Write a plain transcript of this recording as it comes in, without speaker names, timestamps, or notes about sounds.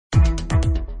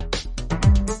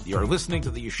You're listening to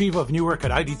the Yeshiva of Newark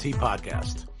at IDT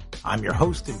podcast. I'm your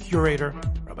host and curator,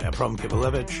 Rabbi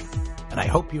Avrahom, and I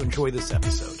hope you enjoy this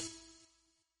episode.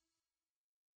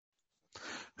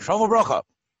 Shalom Uvracha.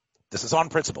 This is On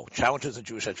Principle, Challenges in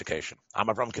Jewish Education. I'm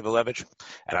Avrahom Kivelevich,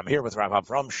 and I'm here with Rabbi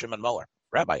Avrahom Shimon Moller,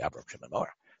 Rabbi Avraham Shimon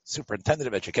Moller, Superintendent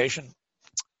of Education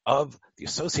of the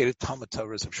Associated Talmud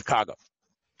Torahs of Chicago.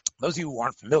 Those of you who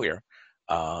aren't familiar,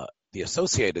 the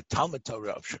Associated Talmud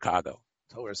Torah of Chicago,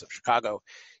 Torahs of Chicago,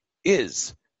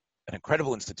 is an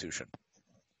incredible institution.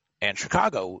 And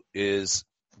Chicago is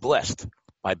blessed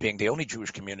by being the only Jewish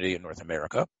community in North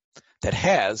America that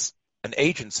has an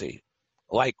agency,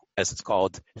 like, as it's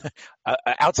called,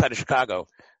 outside of Chicago,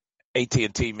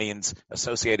 AT&T means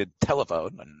Associated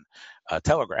Telephone and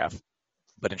Telegraph.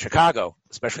 But in Chicago,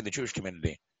 especially in the Jewish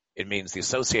community, it means the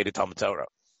Associated Talmud Torah,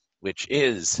 which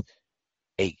is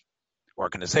a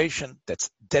organization that's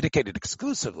dedicated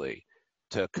exclusively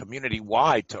to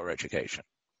community-wide Torah education.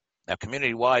 Now,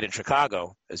 community-wide in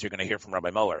Chicago, as you're going to hear from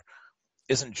Rabbi Moller,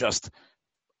 isn't just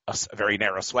a very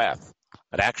narrow swath,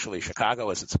 but actually Chicago,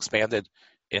 as it's expanded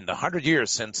in the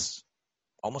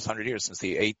almost 100 years since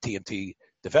the AT&T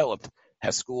developed,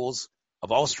 has schools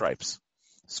of all stripes,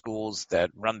 schools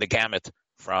that run the gamut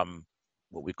from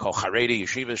what we call Haredi,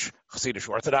 Yeshivish, Hasidish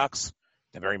Orthodox,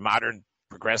 and very modern,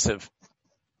 progressive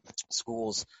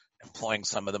schools employing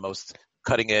some of the most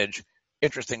cutting-edge,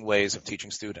 interesting ways of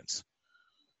teaching students.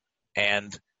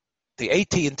 And the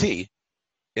AT&T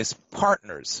is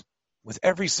partners with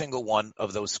every single one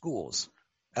of those schools,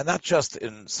 and not just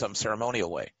in some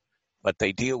ceremonial way, but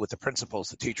they deal with the principals,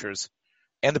 the teachers,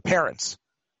 and the parents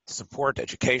to support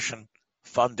education,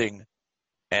 funding,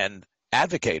 and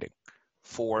advocating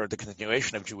for the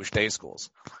continuation of Jewish day schools.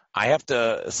 I have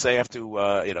to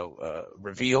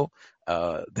reveal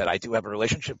that I do have a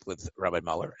relationship with Rabbi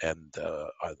Moller, and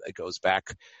it goes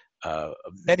back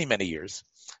many, many years.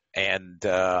 And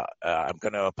I'm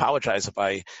going to apologize if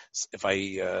I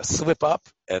slip up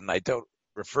and I don't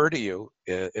refer to you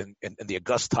in the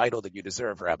august title that you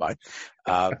deserve, Rabbi,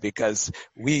 because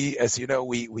we, as you know,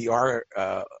 we are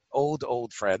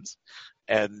old friends.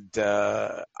 And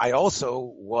I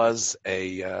also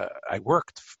I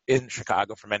worked in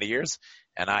Chicago for many years,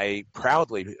 and I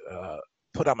proudly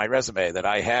put on my resume that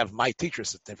I have my teacher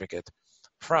certificate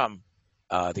from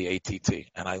the ATT,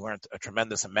 and I learned a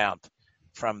tremendous amount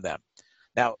from them.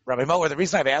 Now, Rabbi Moller, the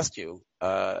reason I've asked you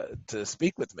to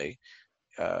speak with me,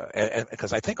 and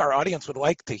because I think our audience would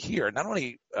like to hear not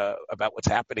only about what's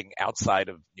happening outside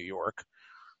of New York,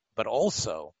 but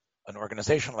also an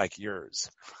organization like yours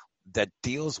that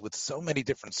deals with so many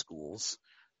different schools,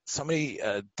 so many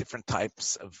different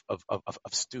types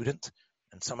of student,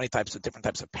 and so many different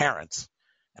types of parents,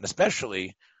 and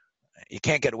especially, you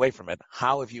can't get away from it,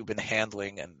 how have you been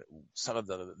handling and some of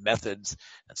the methods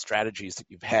and strategies that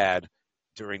you've had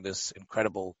during this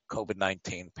incredible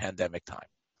COVID-19 pandemic time?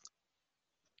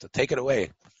 So take it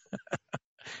away.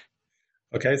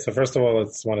 Okay, so first of all, I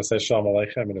just want to say Shalom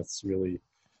Aleichem, and it's really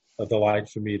a delight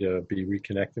for me to be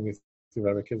reconnecting with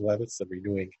Rabbi Kivelevitz and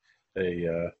renewing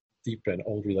a deep and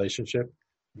old relationship.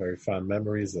 Very fond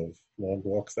memories of long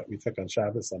walks that we took on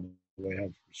Shabbos on the way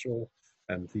home from shul,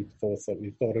 and deep thoughts that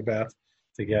we thought about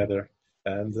together.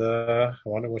 And I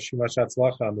want to wish you much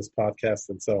hatzlacha on this podcast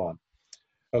and so on.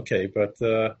 Okay, but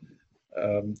to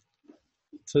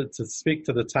speak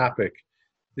to the topic,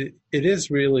 it is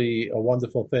really a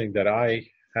wonderful thing that I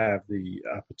have the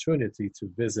opportunity to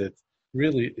visit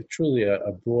really, truly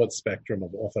a broad spectrum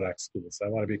of Orthodox schools. I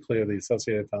want to be clear, the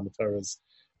Associated Talmud Torah's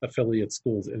affiliate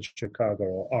schools in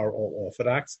Chicago are all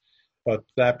Orthodox. But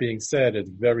that being said, it's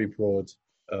very broad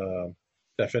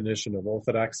definition of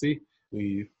Orthodoxy.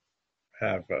 We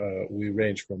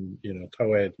range from,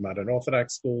 co-ed modern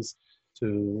Orthodox schools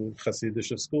to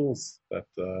Hasidic schools that,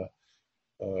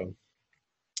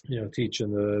 teach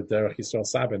in the Derech Yisrael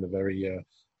Saba, in the very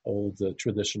old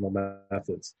traditional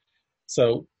methods.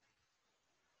 So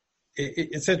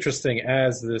it's interesting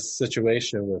as this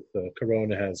situation with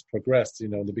Corona has progressed.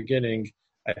 In the beginning,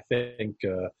 I think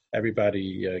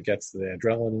everybody gets the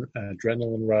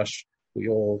adrenaline rush. We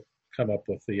all come up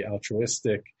with the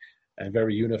altruistic and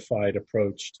very unified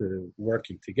approach to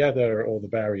working together. All the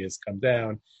barriers come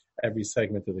down. Every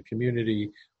segment of the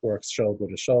community works shoulder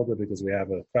to shoulder because we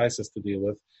have a crisis to deal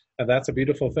with. And that's a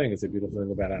beautiful thing. It's a beautiful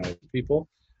thing about our people.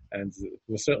 And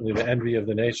we're certainly the envy of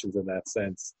the nations in that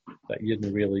sense, that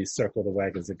Yidden really circle the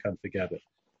wagons and come together.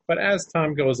 But as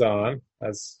time goes on,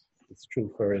 as it's true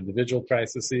for individual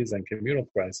crises and communal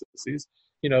crises,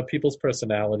 people's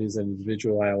personalities and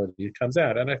individuality comes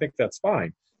out. And I think that's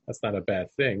fine. That's not a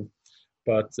bad thing.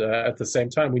 But at the same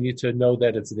time, we need to know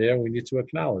that it's there. We need to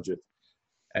acknowledge it.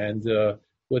 And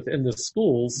within the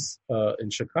schools in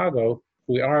Chicago,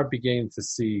 we are beginning to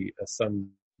see some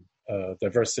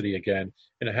diversity again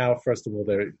in how, first of all,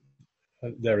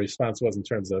 their response was in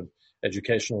terms of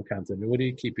educational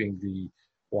continuity, keeping the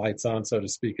lights on, so to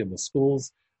speak, in the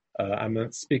schools. I'm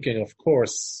not speaking, of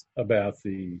course, about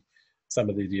some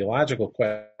of the ideological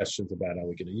questions about are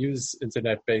we going to use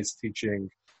internet-based teaching,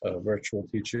 virtual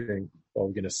teaching, or are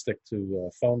we going to stick to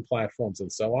phone platforms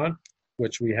and so on,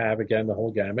 which we have, again, the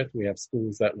whole gamut. We have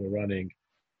schools that were running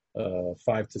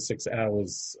 5 to 6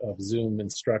 hours of Zoom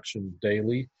instruction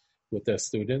daily with their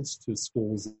students, to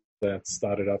schools that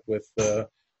started up with,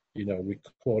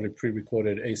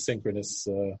 pre-recorded asynchronous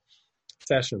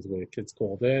sessions where kids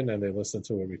called in and they listened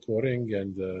to a recording,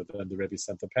 and then the Rabbi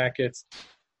sent the packets.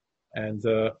 And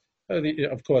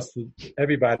of course,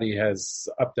 everybody has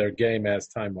upped their game as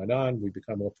time went on. We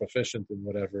become more proficient in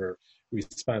whatever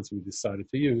response we decided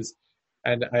to use.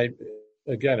 And I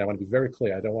want to be very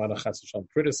clear. I don't want to chas v'shalom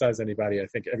criticize anybody. I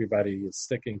think everybody is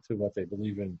sticking to what they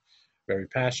believe in very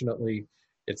passionately.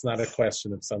 It's not a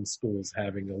question of some schools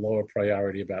having a lower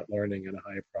priority about learning and a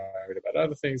higher priority about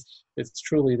other things. It's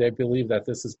truly they believe that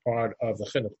this is part of the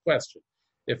chinuch question.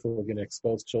 If we're going to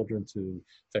expose children to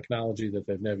technology that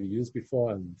they've never used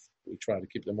before and we try to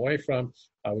keep them away from,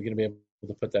 are we going to be able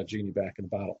to put that genie back in the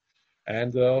bottle?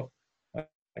 And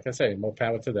like I say, more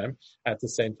power to them. At the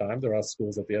same time, there are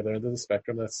schools at the other end of the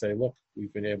spectrum that say, look,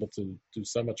 we've been able to do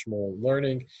so much more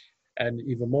learning, and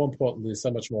even more importantly,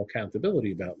 so much more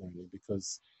accountability about learning,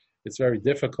 because it's very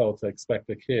difficult to expect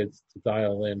a kid to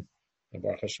dial in. And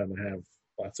Baruch Hashem, I have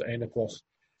lots of einiklach,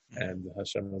 and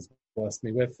Hashem has blessed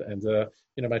me with. And,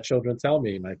 my children tell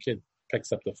me, my kid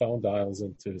picks up the phone, dials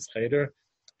into his cheder,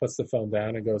 puts the phone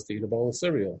down, and goes to eat a bowl of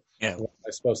cereal. Yeah. What am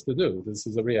I supposed to do? This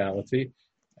is a reality.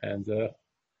 And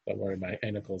don't worry, my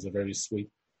einikel is a very sweet,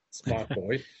 smart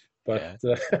boy. But,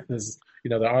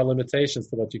 there are limitations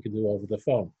to what you can do over the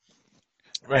phone.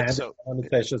 Right. And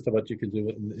limitations to what you can do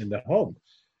in the home,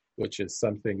 which is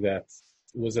something that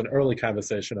was an early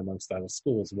conversation amongst our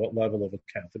schools. What level of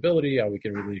accountability? Are we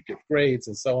going to really give grades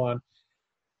and so on?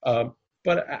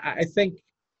 But I think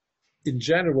in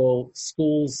general,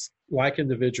 schools, like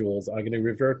individuals, are going to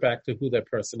revert back to who their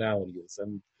personality is.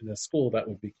 And in a school, that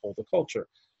would be called a culture,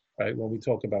 right? When we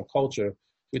talk about culture,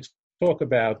 we talk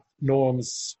about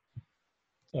norms,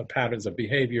 patterns of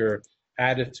behavior,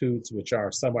 attitudes, which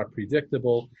are somewhat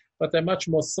predictable, but they're much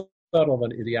more subtle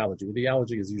than ideology.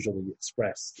 Ideology is usually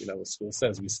expressed. A school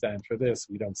says we stand for this,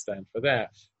 we don't stand for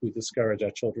that. We discourage our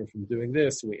children from doing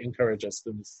this, we encourage our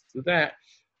students to do that.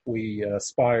 We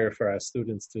aspire for our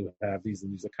students to have these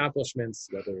and these accomplishments,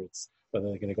 whether they're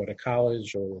going to go to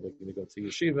college or they're going to go to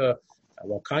yeshiva,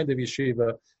 what kind of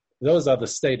yeshiva. Those are the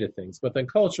stated things. But then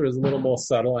culture is a little more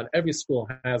subtle, and every school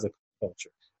has a culture.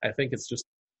 I think it's just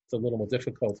a little more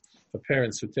difficult for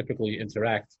parents who typically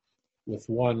interact with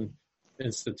one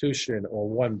institution or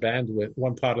one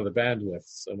part of the bandwidth.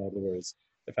 So in other words,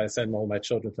 if I send all my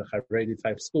children to Haredi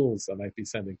type schools, I might be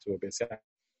sending to a Beis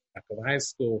Yaakov high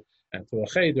school and to a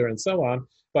cheder and so on.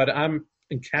 But I'm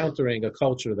encountering a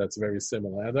culture that's very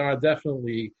similar. And there are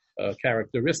definitely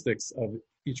characteristics of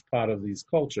each part of these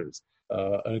cultures.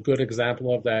 A good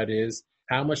example of that is,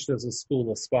 how much does a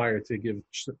school aspire to give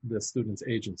the students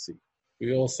agency?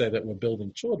 We all say that we're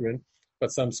building children,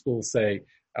 but some schools say,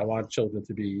 I want children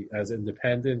to be as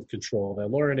independent, control their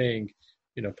learning,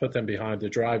 put them behind the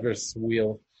driver's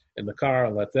wheel in the car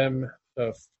and let them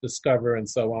discover and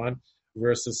so on,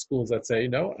 versus schools that say,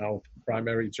 our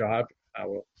primary job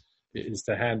is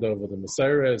to hand over the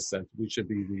Messiahs, and we should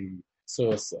be the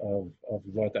source of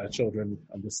what our children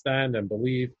understand and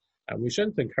believe, and we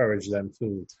shouldn't encourage them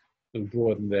to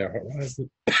broaden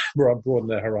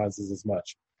their horizons as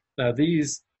much. Now,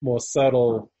 these more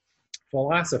subtle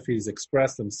philosophies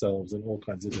express themselves in all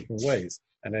kinds of different ways.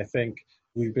 And I think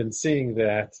we've been seeing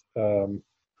that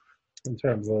in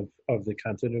terms of the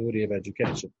continuity of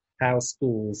education, how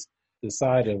schools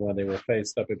decided when they were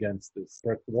faced up against this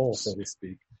brick wall, so to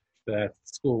speak, that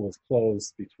school was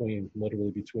closed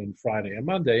literally between Friday and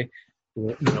Monday.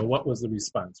 What was the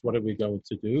response? What are we going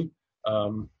to do?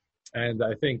 And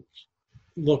I think,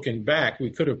 looking back, we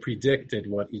could have predicted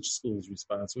what each school's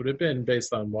response would have been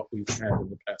based on what we've had in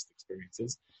the past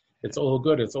experiences. It's all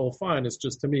good. It's all fine. It's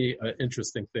just, to me, an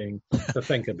interesting thing to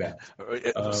think about.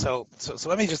 So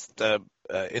let me just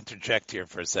interject here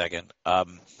for a second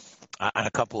on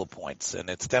a couple of points. And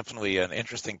it's definitely an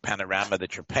interesting panorama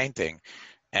that you're painting.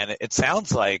 And it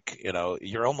sounds like,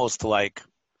 you're almost like,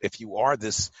 if you are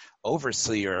this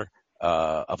overseer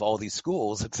of all these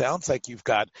schools, it sounds like you've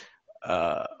got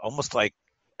almost like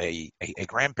a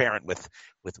grandparent with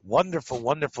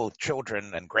wonderful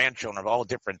children and grandchildren of all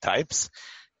different types,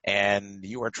 and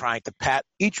you are trying to pat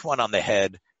each one on the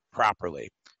head properly.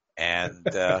 And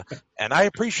I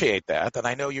appreciate that, and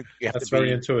I know you have That's to be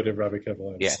very intuitive, Rabbi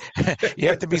Kevin. yeah, you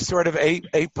have to be sort of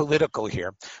apolitical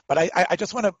here. But I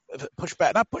just want to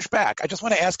not push back. I just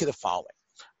want to ask you the following.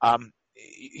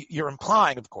 You're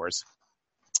implying, of course,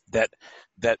 that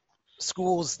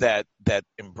schools that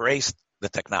embraced the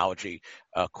technology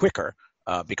quicker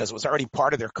because it was already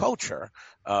part of their culture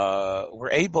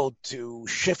were able to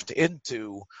shift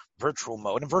into virtual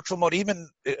mode. And virtual mode, even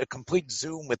a complete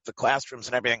Zoom with the classrooms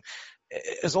and everything,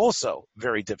 is also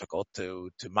very difficult to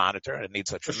monitor. And it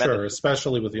needs a tremendous, sure,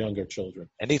 especially with younger children.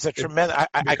 It needs a tremendous.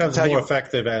 It becomes more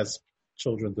effective as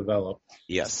children develop.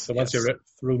 Yes. So once you're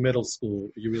through middle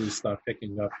school, you really start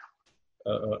picking up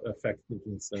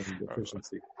effectiveness and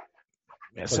efficiency.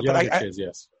 Yeah, so kids,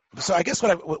 yes. So I guess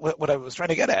what I was trying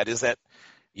to get at is that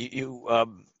you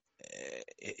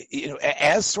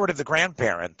as sort of the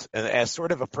grandparent and as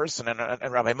sort of a person,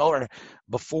 and Rabbi Moller,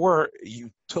 before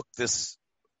you took this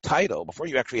title, before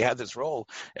you actually had this role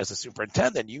as a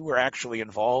superintendent, you were actually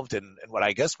involved in what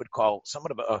I guess would call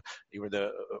somewhat of you were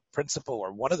the principal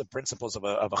or one of the principals of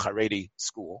a Haredi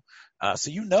school.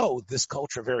 So you know this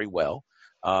culture very well.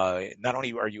 Not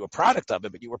only are you a product of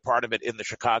it, but you were part of it in the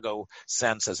Chicago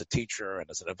sense as a teacher and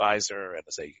as an advisor and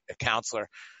as a counselor.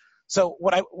 So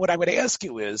what I would ask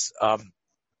you is,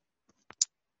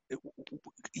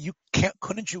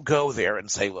 couldn't you go there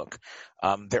and say, look,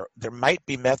 there might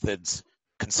be methods,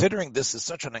 considering this is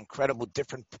such an incredible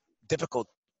difficult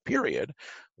period,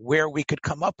 where we could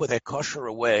come up with a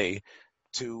kosher way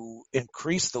to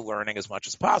increase the learning as much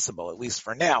as possible, at least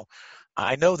for now.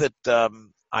 I know that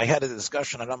I had a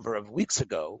discussion a number of weeks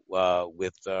ago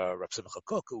with Rav Simcha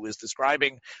Cook, who was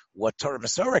describing what Torah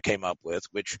Masorah came up with,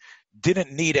 which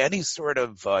didn't need any sort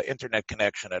of internet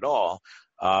connection at all.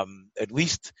 At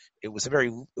least it was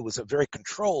a very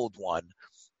controlled one,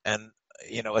 and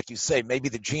like you say, maybe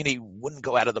the genie wouldn't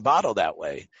go out of the bottle that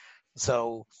way.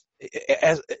 So,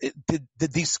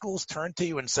 did these schools turn to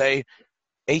you and say,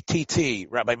 "ATT,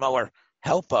 Rabbi Moller,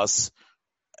 help us"?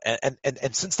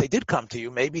 And since they did come to you,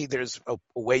 maybe there's a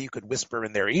way you could whisper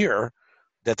in their ear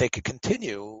that they could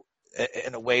continue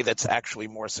in a way that's actually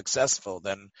more successful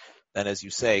than as you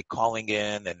say, calling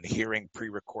in and hearing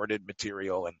pre-recorded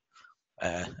material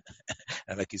and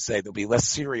like you say, there'll be less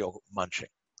cereal munching.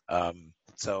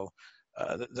 So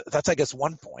that's, I guess,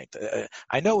 one point.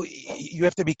 I know you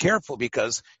have to be careful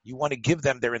because you want to give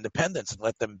them their independence and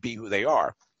let them be who they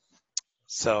are.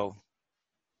 So.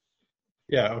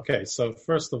 Yeah, okay. So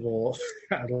first of all,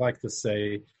 I'd like to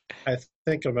say I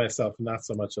think of myself not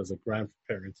so much as a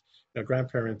grandparent.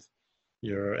 Grandparent,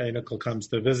 your uncle comes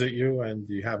to visit you and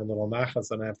you have a little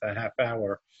nachas, and after a half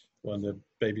hour, when the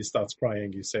baby starts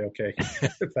crying, you say, okay,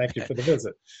 thank you for the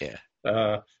visit. Yeah.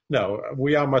 No,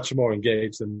 we are much more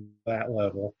engaged in that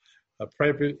level.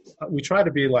 We try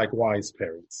to be like wise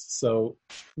parents. So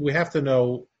we have to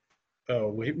know,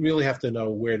 we really have to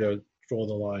know where to draw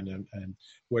the line and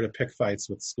where to pick fights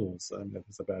with schools.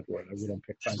 That's a bad word. We don't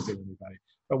pick fights with anybody.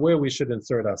 But where we should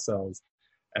insert ourselves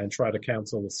and try to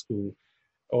counsel the school,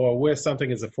 or where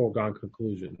something is a foregone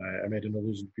conclusion. I made an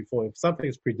allusion before. If something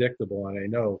is predictable and I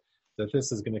know that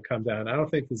this is going to come down, I don't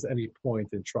think there's any point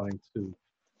in trying to,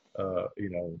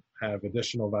 have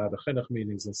additional Vada Chinuch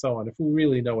meetings and so on if we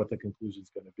really know what the conclusion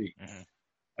is going to be.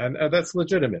 Mm-hmm. And that's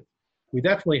legitimate. We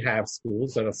definitely have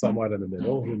schools that are somewhat in the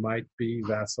middle who might be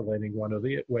vacillating one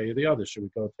way or the other. Should we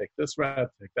go take this route,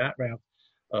 take that route?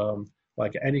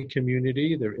 Like any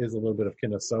community, there is a little bit of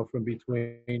kinasofrim from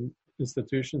between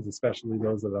institutions, especially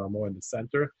those that are more in the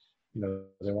center.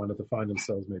 They want to define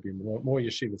themselves maybe more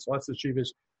yeshivas, less yeshivas.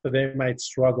 So they might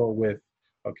struggle with,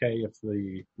 okay, if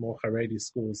the more Haredi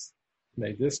schools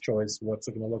made this choice, what's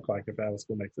it going to look like if our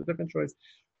school makes a different choice?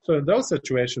 So in those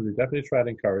situations, we definitely try to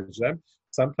encourage them.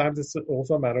 Sometimes it's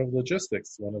also a matter of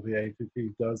logistics. One of the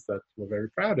ATT does that we're very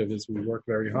proud of is we work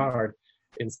very hard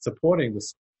in supporting the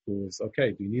schools.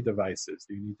 Okay, do you need devices?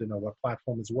 Do you need to know what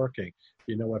platform is working?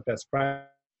 Do you know what best practice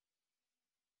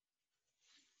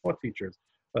for teachers?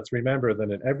 Let's remember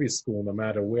that in every school, no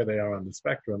matter where they are on the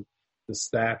spectrum, the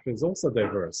staff is also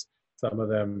diverse. Some of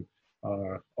them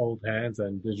are old hands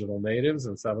and digital natives,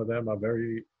 and some of them are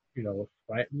very,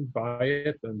 frightened by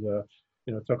it, and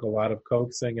took a lot of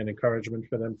coaxing and encouragement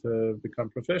for them to become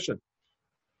proficient.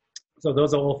 So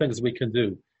those are all things we can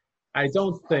do. I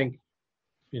don't think,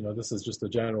 this is just a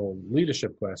general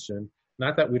leadership question,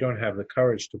 not that we don't have the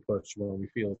courage to push when we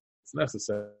feel it's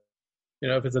necessary.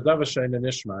 if it's a davar she'eino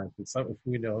nishma, if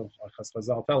we know, like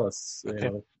Chazal tell us, Okay.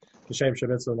 L'shem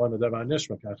shemitzvah loyma davar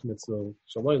nishma, kach mitzvah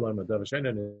shaloi loyma davar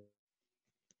she'eino nishma,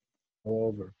 all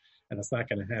over, and it's not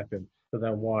going to happen. So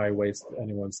then why waste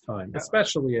anyone's time,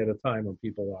 especially at a time when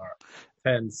people are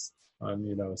tense,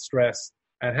 stressed,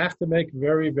 and have to make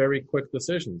very, very quick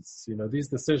decisions. These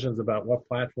decisions about what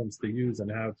platforms to use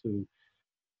and how to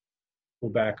pull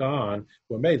back on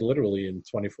were made literally in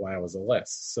 24 hours or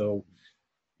less. So,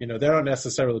 they don't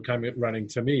necessarily come running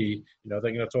to me. They're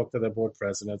going to talk to their board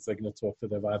presidents. They're going to talk to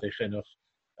their Vadei Chinuch.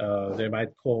 They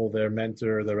might call their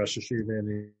mentor, their Rosh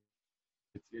Hashiva,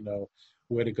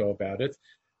 where to go about it.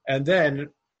 And then,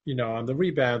 on the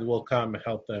rebound, we'll come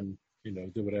help them,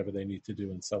 do whatever they need to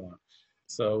do and so on.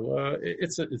 So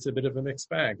it's a bit of a mixed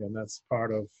bag, and that's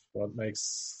part of what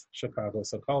makes Chicago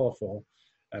so colorful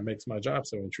and makes my job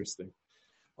so interesting.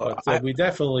 But we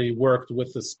definitely worked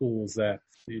with the schools that,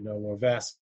 were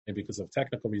vast because of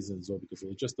technical reasons or because of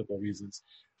logistical reasons.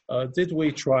 Did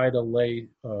we try to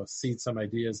seed some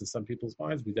ideas in some people's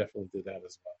minds? We definitely did that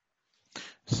as well.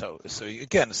 So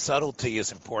again, subtlety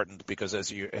is important because,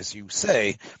 as you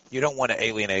say, you don't want to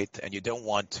alienate and you don't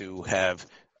want to have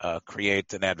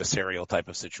create an adversarial type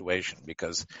of situation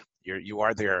because you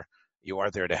are there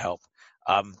to help.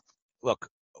 Look,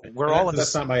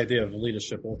 that's not my idea of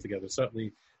leadership altogether.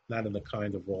 Certainly not in the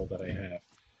kind of role that I have.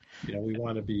 We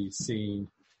want to be seen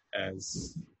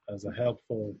as a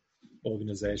helpful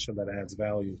organization that adds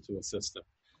value to a system.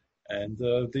 And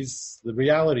the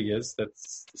reality is that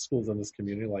the schools in this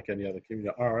community, like any other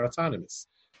community, are autonomous.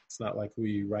 It's not like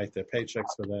we write their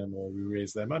paychecks for them or we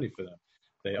raise their money for them.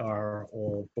 They are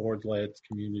all board-led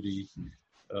community,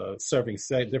 serving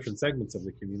different segments of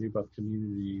the community, but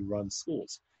community-run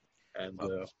schools. And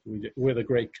we're the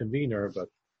great convener, but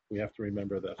we have to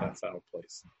remember that that's our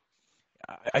place.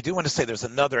 I do want to say there's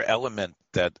another element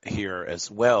that here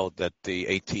as well that the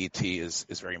ATT is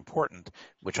very important,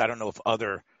 which I don't know if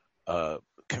other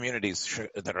communities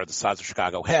that are the size of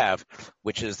Chicago have,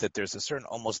 which is that there's a certain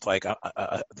almost like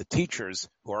the teachers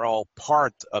who are all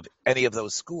part of any of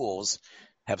those schools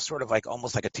have sort of like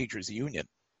almost like a teachers union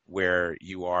where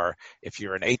you are, if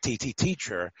you're an ATT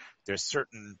teacher, there's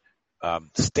certain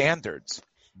standards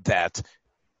that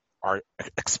are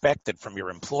expected from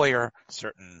your employer,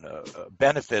 certain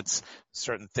benefits,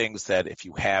 certain things that if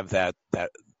you have that.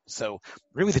 So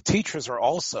really the teachers are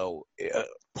also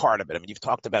part of it. I mean, you've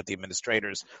talked about the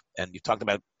administrators and you've talked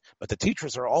about, but the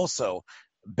teachers are also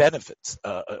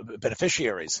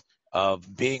beneficiaries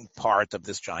of being part of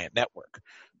this giant network.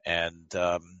 And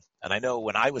I know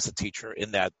when I was a teacher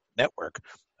in that network,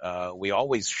 we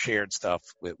always shared stuff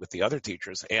with the other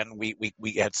teachers, and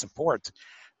we had support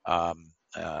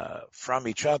from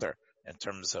each other in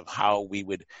terms of how we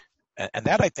would, and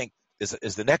that I think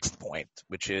is the next point,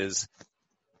 which is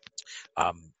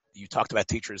you talked about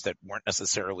teachers that weren't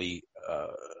necessarily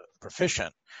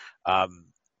proficient,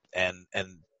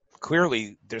 and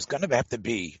clearly there's going to have to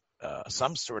be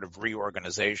some sort of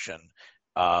reorganization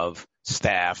of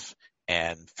staff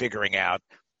and figuring out,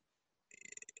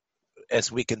 as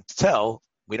we can tell,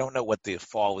 we don't know what the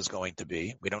fall is going to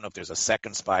be. We don't know if there's a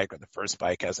second spike or the first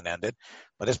spike hasn't ended,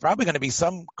 but there's probably going to be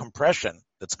some compression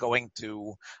that's going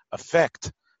to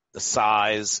affect the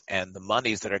size and the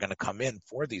monies that are going to come in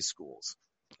for these schools.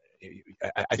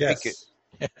 I think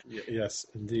yes,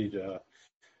 indeed.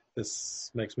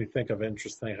 This makes me think of an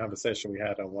interesting conversation we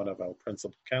had on one of our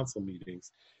principal council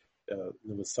meetings. There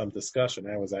was some discussion.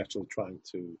 I was actually trying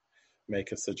to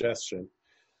make a suggestion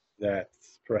that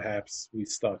perhaps we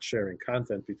start sharing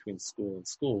content between school and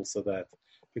school so that,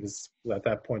 because at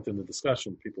that point in the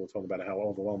discussion, people were talking about how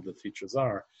overwhelmed the teachers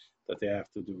are, that they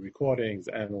have to do recordings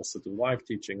and also do live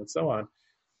teaching and so on.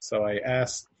 So I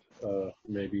asked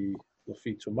maybe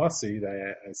Lafi Tumasi,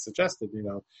 I suggested,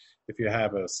 if you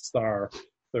have a star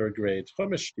third grade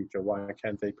Chumash teacher, why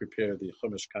can't they prepare the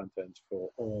Chumash content for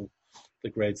all the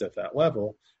grades at that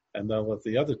level? And then let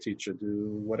the other teacher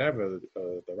do whatever,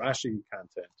 the Rashi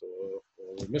content or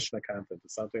Mishnah content or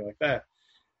something like that.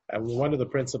 And one of the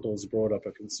principals brought up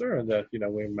a concern that,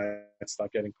 we might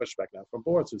start getting pushback now from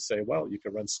boards who say, well, you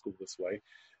can run school this way,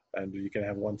 and you can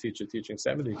have one teacher teaching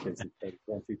 70 kids and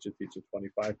one teacher teaching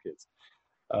 25 kids.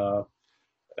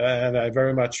 And I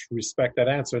very much respect that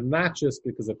answer, not just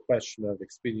because of a question of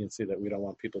expediency that we don't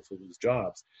want people to lose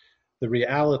jobs. The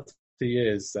reality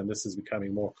is, and this is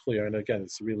becoming more clear, and again,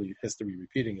 it's really history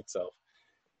repeating itself,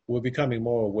 we're becoming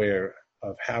more aware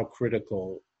of how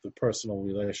critical the personal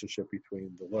relationship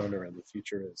between the learner and the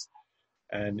teacher is.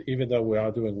 And even though we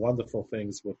are doing wonderful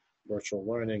things with virtual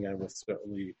learning and we're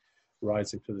certainly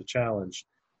rising to the challenge,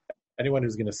 anyone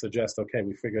who's going to suggest, okay,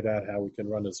 we figured out how we can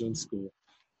run a Zoom school,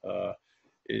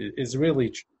 is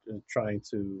really trying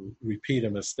to repeat a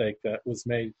mistake that was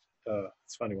made.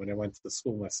 It's funny, when I went to the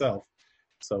school myself,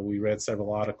 so we read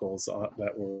several articles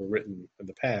that were written in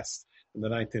the past. In the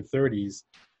 1930s,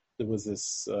 there was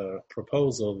this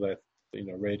proposal that,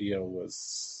 radio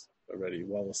was already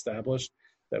well established,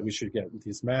 that we should get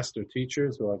these master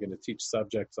teachers who are going to teach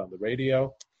subjects on the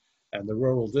radio. And the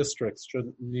rural districts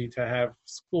shouldn't need to have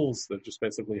schools. They just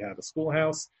basically have a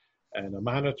schoolhouse and a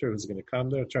monitor who's going to come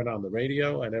there, turn on the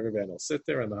radio, and everybody will sit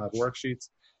there and they'll have worksheets.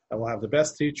 And we'll have the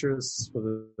best teachers for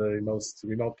the most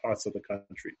remote parts of the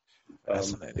country.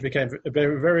 It became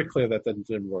very, very clear that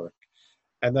didn't work.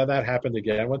 And then that happened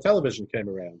again when television came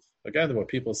around. Again, there were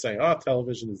people saying,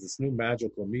 television is this new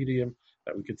magical medium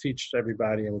that we could teach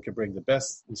everybody and we could bring the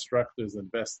best instructors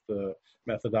and best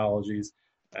methodologies.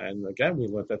 And again, we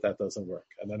learned that doesn't work.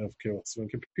 And then, of course, when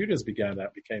computers began,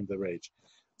 that became the rage.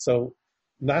 So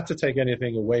not to take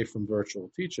anything away from virtual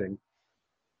teaching,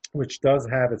 which does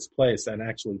have its place and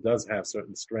actually does have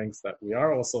certain strengths that we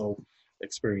are also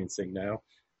experiencing now.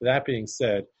 That being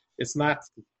said, it's not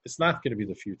going to be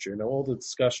the future. All the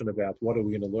discussion about what are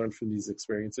we going to learn from these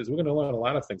experiences, we're going to learn a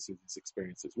lot of things from these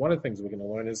experiences. One of the things we're going to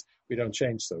learn is we don't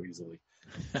change so easily.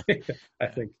 I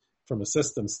think from a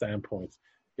system standpoint,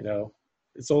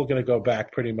 it's all going to go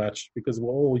back pretty much because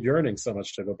we're all yearning so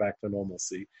much to go back to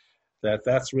normalcy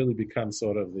that's really become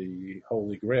sort of the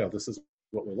holy grail. This is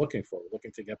what we're looking for. We're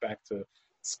looking to get back to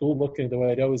school looking the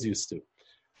way it always used to.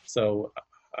 So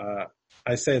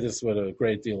I say this with a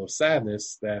great deal of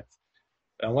sadness that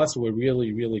unless we're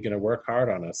really, really going to work hard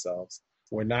on ourselves,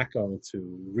 we're not going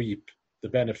to reap the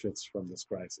benefits from this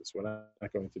crisis. We're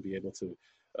not going to be able to,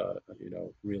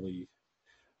 really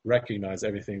recognize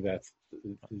everything that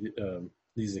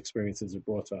these experiences have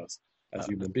brought to us as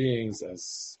human beings,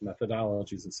 as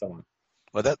methodologies, and so on.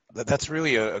 Well, that's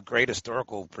really a great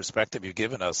historical perspective you've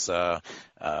given us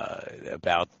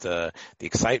about the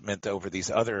excitement over these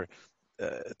other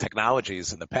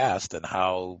technologies in the past and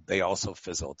how they also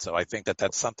fizzled. So I think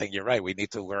that's something, you're right, we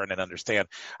need to learn and understand.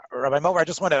 Rabbi Moller, I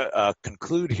just want to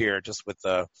conclude here just with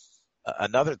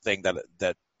another thing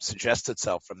that suggests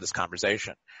itself from this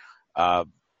conversation.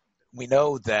 We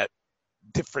know that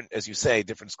different, as you say,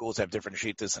 different schools have different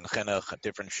shittas and chinuch,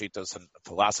 different shittas and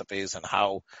philosophies, and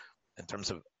how, in terms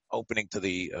of opening to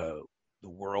the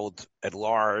world at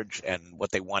large and what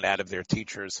they want out of their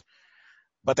teachers.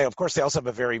 But they also have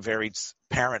a very varied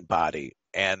parent body.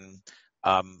 And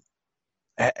I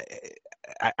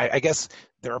guess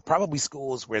there are probably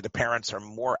schools where the parents are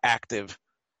more active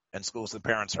and schools the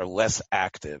parents are less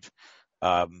active.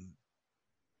 That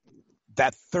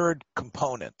third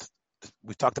component,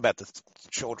 we've talked about the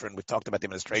children, we've talked about the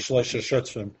administration.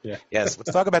 Yeah. Yes,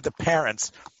 let's talk about the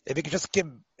parents. If you could just give,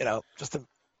 just a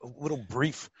little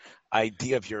brief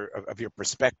idea of your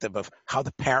perspective of how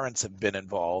the parents have been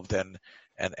involved and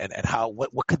how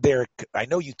what could I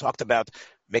know you talked about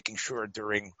making sure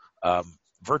during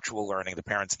virtual learning the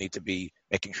parents need to be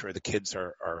making sure the kids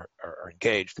are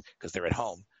engaged because they're at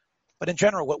home. But in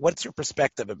general, what's your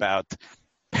perspective about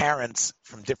parents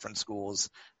from different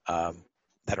schools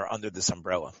that are under this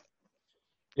umbrella?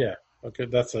 Yeah, okay,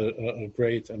 that's a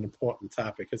great and important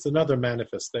topic. It's another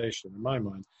manifestation, in my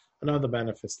mind, another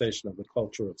manifestation of the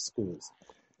culture of schools.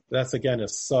 That's, again, a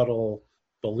subtle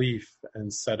belief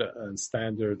and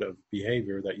standard of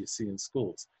behavior that you see in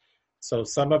schools. So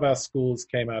some of our schools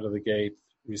came out of the gate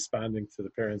responding to the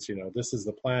parents, this is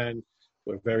the plan,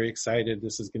 we're very excited,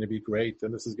 this is going to be great,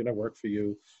 and this is going to work for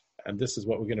you, and this is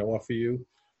what we're going to offer you.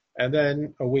 And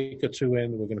then a week or two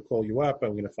in, we're going to call you up and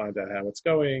we're going to find out how it's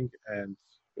going, and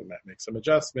we might make some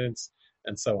adjustments,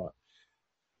 and so on.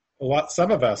 Some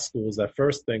of our schools, that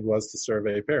first thing was to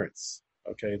survey parents.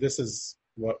 Okay, this is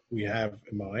what we have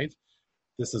in mind.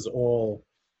 This is all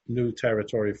new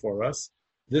territory for us.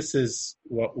 This is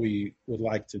what we would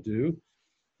like to do.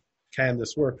 Can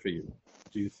this work for you?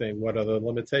 Do you think, what are the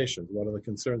limitations? What are the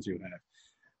concerns you have?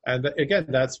 And again,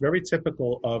 that's very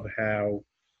typical of how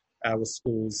our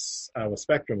schools, our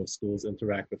spectrum of schools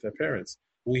interact with their parents.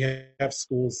 We have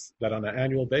schools that on an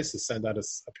annual basis send out a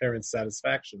parent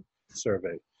satisfaction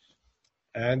survey.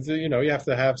 And, you have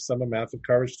to have some amount of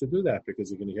courage to do that because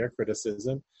you're going to hear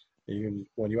criticism.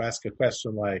 When you ask a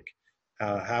question like,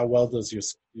 how well does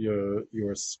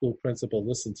your school principal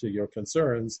listen to your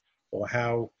concerns, or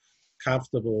how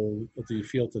comfortable do you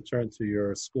feel to turn to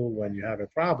your school when you have a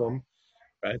problem,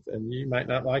 right? And you might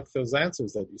not like those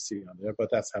answers that you see on there, but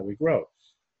that's how we grow.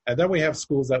 And then we have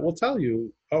schools that will tell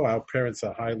you, our parents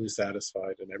are highly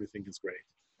satisfied and everything is great.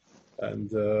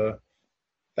 And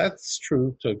that's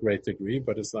true to a great degree,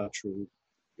 but it's not true,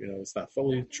 it's not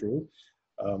fully true.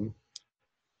 Um,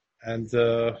 and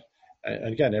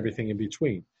again, everything in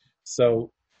between.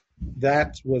 So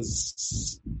that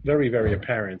was very, very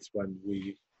apparent when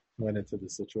we went into the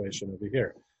situation over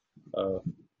here.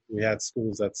 We had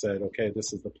schools that said, okay,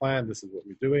 this is the plan, this is what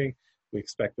we're doing, we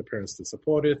expect the parents to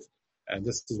support it, and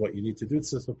this is what you need to do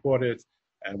to support it,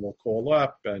 and we'll call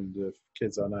up, and if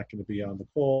kids are not going to be on the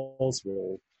calls,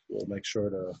 we'll make sure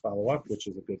to follow up, which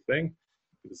is a good thing,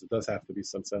 because it does have to be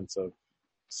some sense of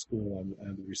school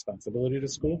and the responsibility to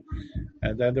school.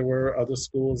 And then there were other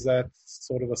schools that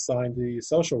sort of assigned the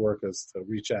social workers to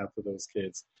reach out to those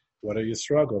kids. What are your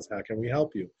struggles? How can we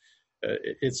help you?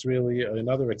 It's really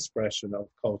another expression of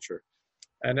culture.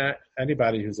 And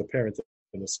anybody who's a parent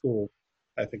in a school,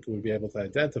 I think, would be able to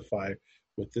identify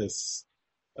with this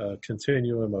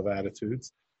continuum of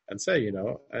attitudes and say,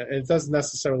 it doesn't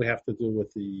necessarily have to do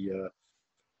with the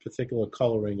particular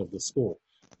coloring of the school.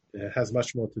 It has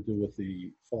much more to do with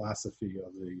the philosophy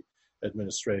of the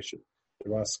administration.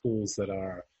 There are schools that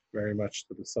are very much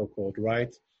to the so-called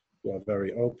right, who are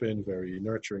very open, very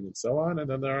nurturing, and so on. And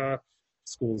then there are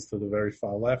schools to the very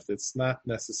far left. It's not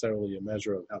necessarily a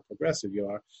measure of how progressive you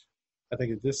are. I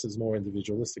think this is more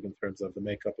individualistic in terms of the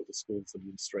makeup of the school's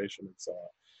administration and so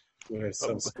on, where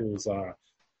some schools are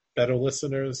better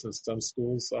listeners and some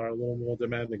schools are a little more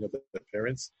demanding of the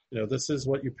parents. This is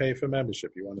what you pay for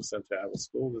membership. You want to send to our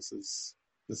school, this is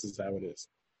how it is.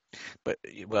 But,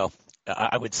 well,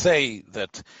 I would say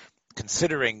that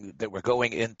considering that we're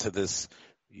going into this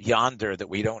yonder that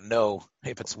we don't know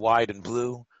if it's white and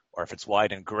blue or if it's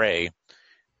white and gray,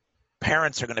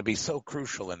 parents are going to be so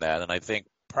crucial in that. And I think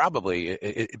probably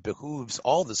it behooves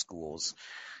all the schools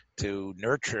to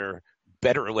nurture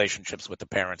better relationships with the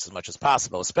parents as much as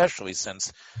possible, especially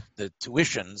since the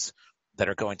tuitions that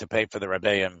are going to pay for the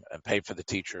Rabbi and pay for the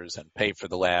teachers and pay for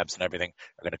the labs and everything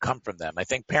are going to come from them. I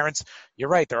think parents, you're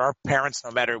right, there are parents,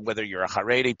 no matter whether you're a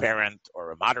Haredi parent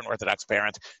or a modern Orthodox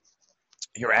parent,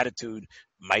 your attitude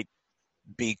might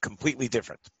be completely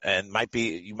different, and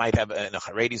you might have in a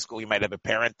Haredi school, you might have a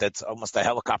parent that's almost a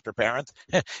helicopter parent,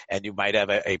 and you might have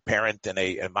a parent in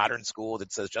a modern school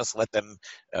that says just let them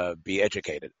be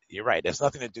educated. You're right. It has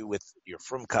nothing to do with your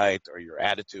frumkeit or your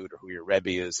attitude or who your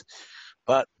Rebbe is.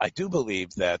 But I do believe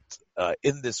that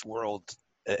in this world,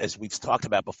 as we've talked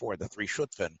about before, the three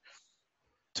Shutfin,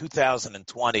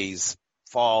 2020's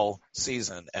fall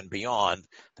season and beyond,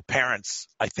 the parents,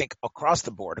 I think, across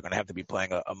the board are going to have to be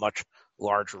playing a much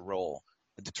larger role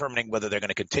in determining whether they're going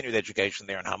to continue the education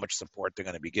there and how much support they're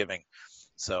going to be giving.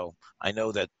 So I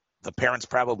know that the parents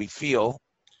probably feel,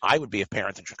 I would be a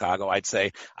parent in Chicago, I'd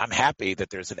say, I'm happy that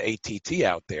there's an ATT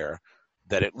out there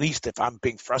that at least if I'm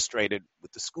being frustrated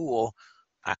with the school,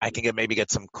 I can maybe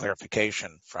get some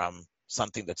clarification from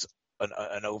something that's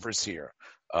an overseer.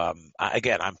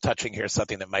 Again, I'm touching here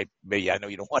something that might be, I know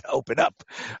you don't want to open up,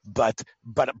 but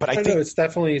I think it's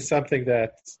definitely something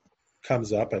that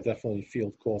comes up. I definitely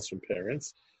field calls from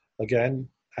parents. Again,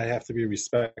 I have to be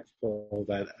respectful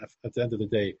that at the end of the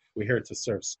day, we're here to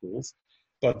serve schools.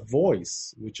 But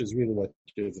voice, which is really what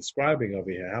you're describing over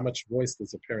here, how much voice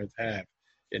does a parent have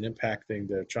in impacting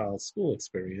their child's school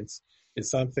experience,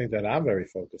 is something that I'm very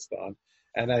focused on.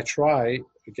 And I try,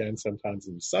 again, sometimes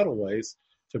in subtle ways,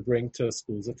 to bring to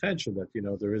schools' attention that,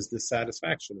 there is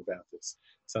dissatisfaction about this.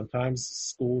 Sometimes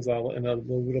schools are in a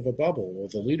little bit of a bubble, or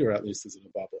the leader at least is in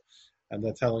a bubble. And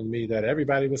they're telling me that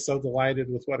everybody was so delighted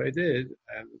with what I did.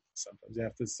 And sometimes you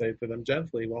have to say to them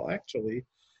gently, well, actually,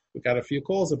 we got a few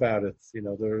calls about it.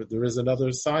 There is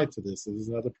another side to this. There's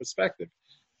another perspective.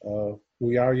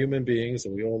 We are human beings,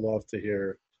 and we all love to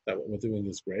hear that what we're doing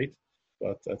is great.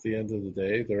 But at the end of the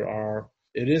day,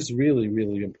 it is really,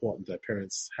 really important that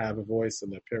parents have a voice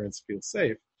and that parents feel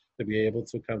safe to be able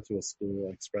to come to a school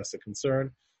and express a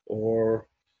concern, or,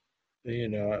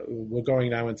 we're going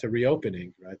now into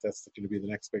reopening, right? That's going to be the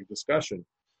next big discussion.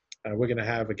 We're going to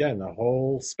have, again, a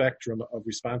whole spectrum of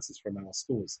responses from our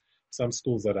schools. Some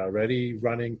schools that are already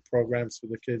running programs for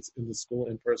the kids in the school,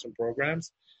 in-person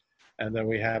programs. And then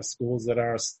we have schools that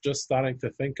are just starting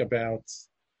to think about,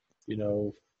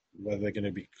 whether they're going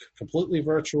to be completely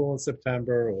virtual in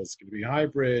September or it's going to be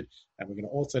hybrid, and we're going to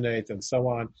alternate and so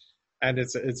on. And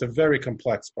it's a very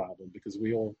complex problem because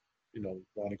we all,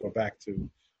 want to go back to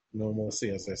normalcy,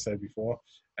 as I said before,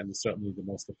 and certainly the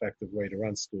most effective way to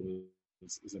run school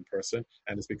is in person,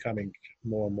 and it's becoming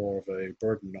more and more of a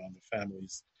burden on the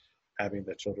families having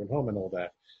their children home and all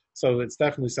that. So it's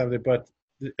definitely something, but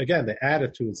again, the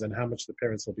attitudes and how much the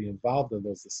parents will be involved in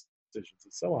those decisions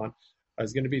and so on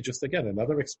is going to be just, again,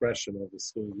 another expression of the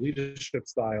school leadership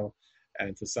style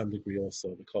and to some degree also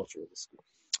the culture of the school.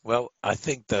 Well, I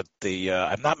think that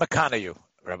I'm not Makana you.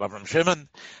 Rabbi Avrahom Shimon,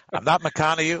 I'm not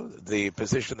makana you, the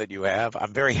position that you have.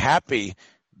 I'm very happy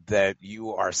that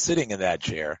you are sitting in that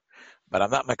chair, but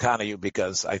I'm not makana you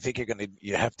because I think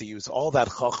you have to use all that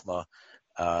chokhmah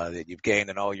that you've gained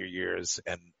in all your years,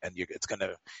 and you're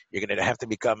gonna have to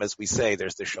become, as we say,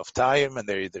 there's the shoftayim and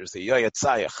there's the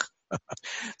yoyetzayach.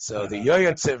 So the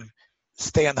yoyetzim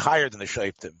stand higher than the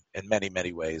shoftim in many,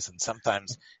 many ways, and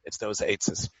sometimes it's those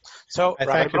eitzes. So I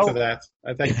thank you for that.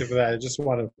 I just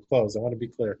want to close. I want to be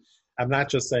clear. I'm not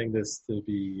just saying this to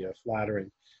be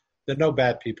flattering. There are no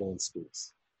bad people in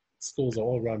schools. Schools are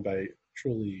all run by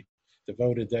truly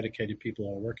devoted, dedicated people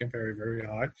who are working very, very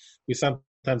hard. We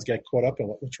sometimes get caught up in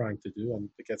what we're trying to do, and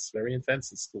it gets very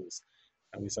intense in schools.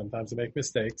 And we sometimes make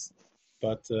mistakes.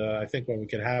 But I think when we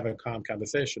can have a calm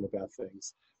conversation about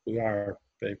things, we are,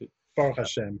 Baruch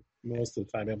Hashem, most of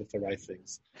the time able to write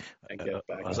things and get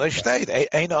back. As I state,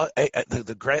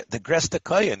 the Gresta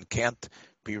Kohen can't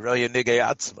be Roya Nigei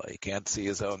Atzma. He can't see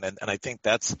his own. And I think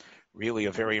that's really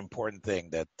a very important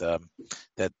thing that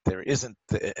there isn't,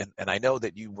 and I know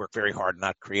that you work very hard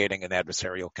not creating an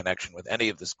adversarial connection with any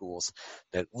of the schools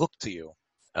that look to you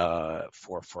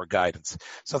for guidance.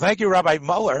 So thank you, Rabbi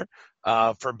Moller,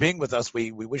 for being with us.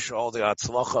 We wish you all the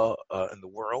atzlacha in the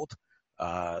world,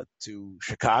 to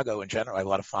Chicago in general. I have a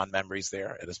lot of fond memories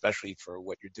there, and especially for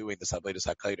what you're doing, this Avodas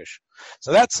HaKodesh.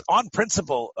 So that's on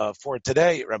principle for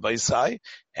today, Rabbi Isai,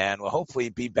 and we'll hopefully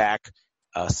be back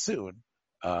soon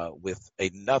with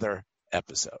another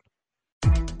episode.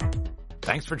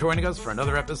 Thanks for joining us for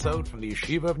another episode from the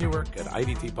Yeshiva of Newark at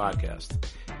IDT Podcast.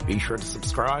 Be sure to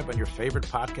subscribe on your favorite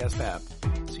podcast app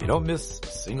so you don't miss a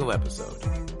single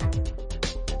episode.